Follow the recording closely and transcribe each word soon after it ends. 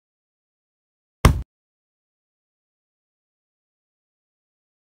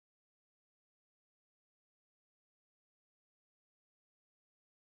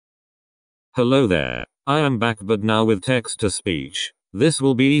Hello there. I am back, but now with text to speech. This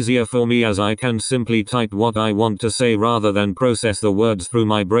will be easier for me as I can simply type what I want to say rather than process the words through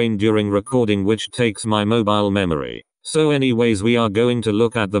my brain during recording, which takes my mobile memory. So anyways, we are going to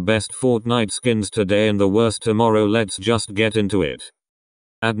look at the best Fortnite skins today and the worst tomorrow. Let's just get into it.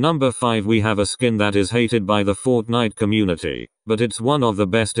 At number 5 we have a skin that is hated by the Fortnite community, but it's one of the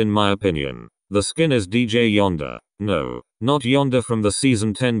best in my opinion. The skin is DJ Yonder. No, not Yonder from the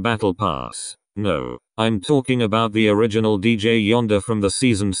Season 10 Battle Pass. No, I'm talking about the original DJ Yonder from the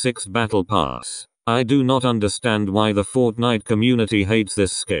Season 6 Battle Pass. I do not understand why the Fortnite community hates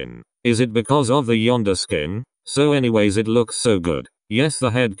this skin. Is it because of the Yonder skin? So anyways, it looks so good. Yes,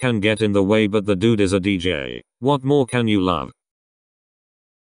 the head can get in the way, but the dude is a DJ. What more can you love?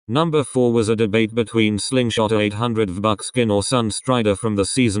 Number 4 was a debate between Slingshot, a 800 V-Buck skin, or Sunstrider from the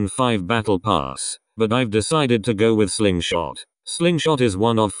Season 5 Battle Pass, but I've decided to go with Slingshot. Slingshot is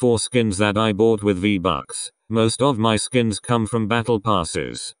one of 4 skins that I bought with V-Bucks. Most of my skins come from Battle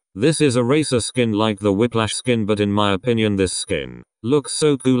Passes. This is a racer skin like the Whiplash skin, but in my opinion this skin looks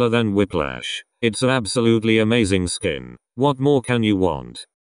so cooler than Whiplash. It's an absolutely amazing skin. What more can you want?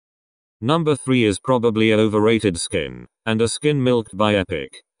 Number 3 is probably an overrated skin, and a skin milked by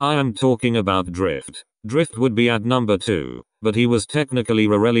Epic. I am talking about Drift. Drift would be at number 2, but he was technically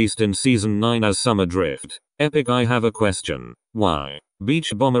re-released in Season 9 as Summer Drift. Epic, I have a question. Why?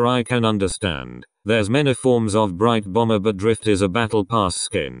 Beach Bomber I can understand. There's many forms of Bright Bomber, but Drift is a Battle Pass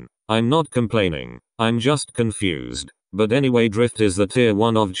skin. I'm not complaining. I'm just confused. But anyway, Drift is the tier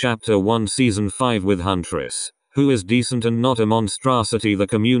 1 of Chapter 1 Season 5 with Huntress, who is decent and not a monstrosity the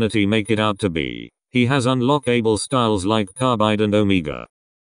community make it out to be. He has unlockable styles like Carbide and Omega.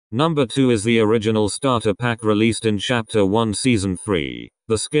 Number 2 is the original starter pack released in Chapter 1 Season 3.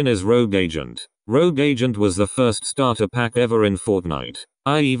 The skin is Rogue Agent. Rogue Agent was the first starter pack ever in Fortnite.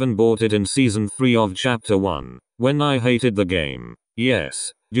 I even bought it in Season 3 of Chapter 1, when I hated the game.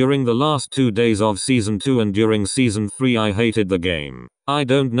 Yes, during the last 2 days of Season 2 and during Season 3 I hated the game. I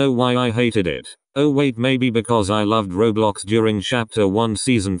don't know why I hated it. Oh wait, maybe because I loved Roblox during Chapter 1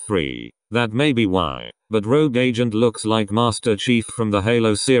 Season 3. That may be why. But Rogue Agent looks like Master Chief from the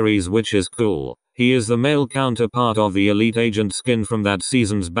Halo series, which is cool. He is the male counterpart of the Elite Agent skin from that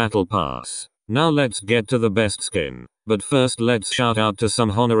season's Battle Pass. Now let's get to the best skin. But first let's shout out to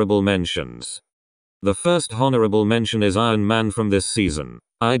some honorable mentions. The first honorable mention is Iron Man from this season.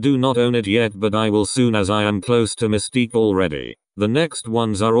 I do not own it yet, but I will soon as I am close to Mystique already. The next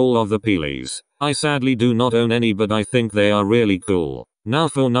ones are all of the Peelies. I sadly do not own any, but I think they are really cool. Now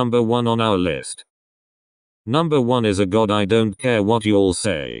for number 1 on our list. Number 1 is a god, I don't care what you all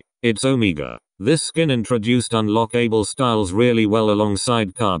say. It's Omega. This skin introduced unlockable styles really well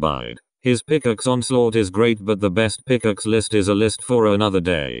alongside Carbide. His pickaxe onslaught is great, but the best pickaxe list is a list for another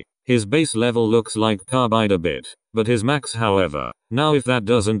day. His base level looks like Carbide a bit, but his max however. Now if that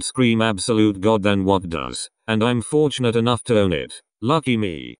doesn't scream absolute god, then what does? And I'm fortunate enough to own it. Lucky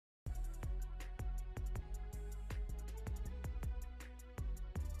me.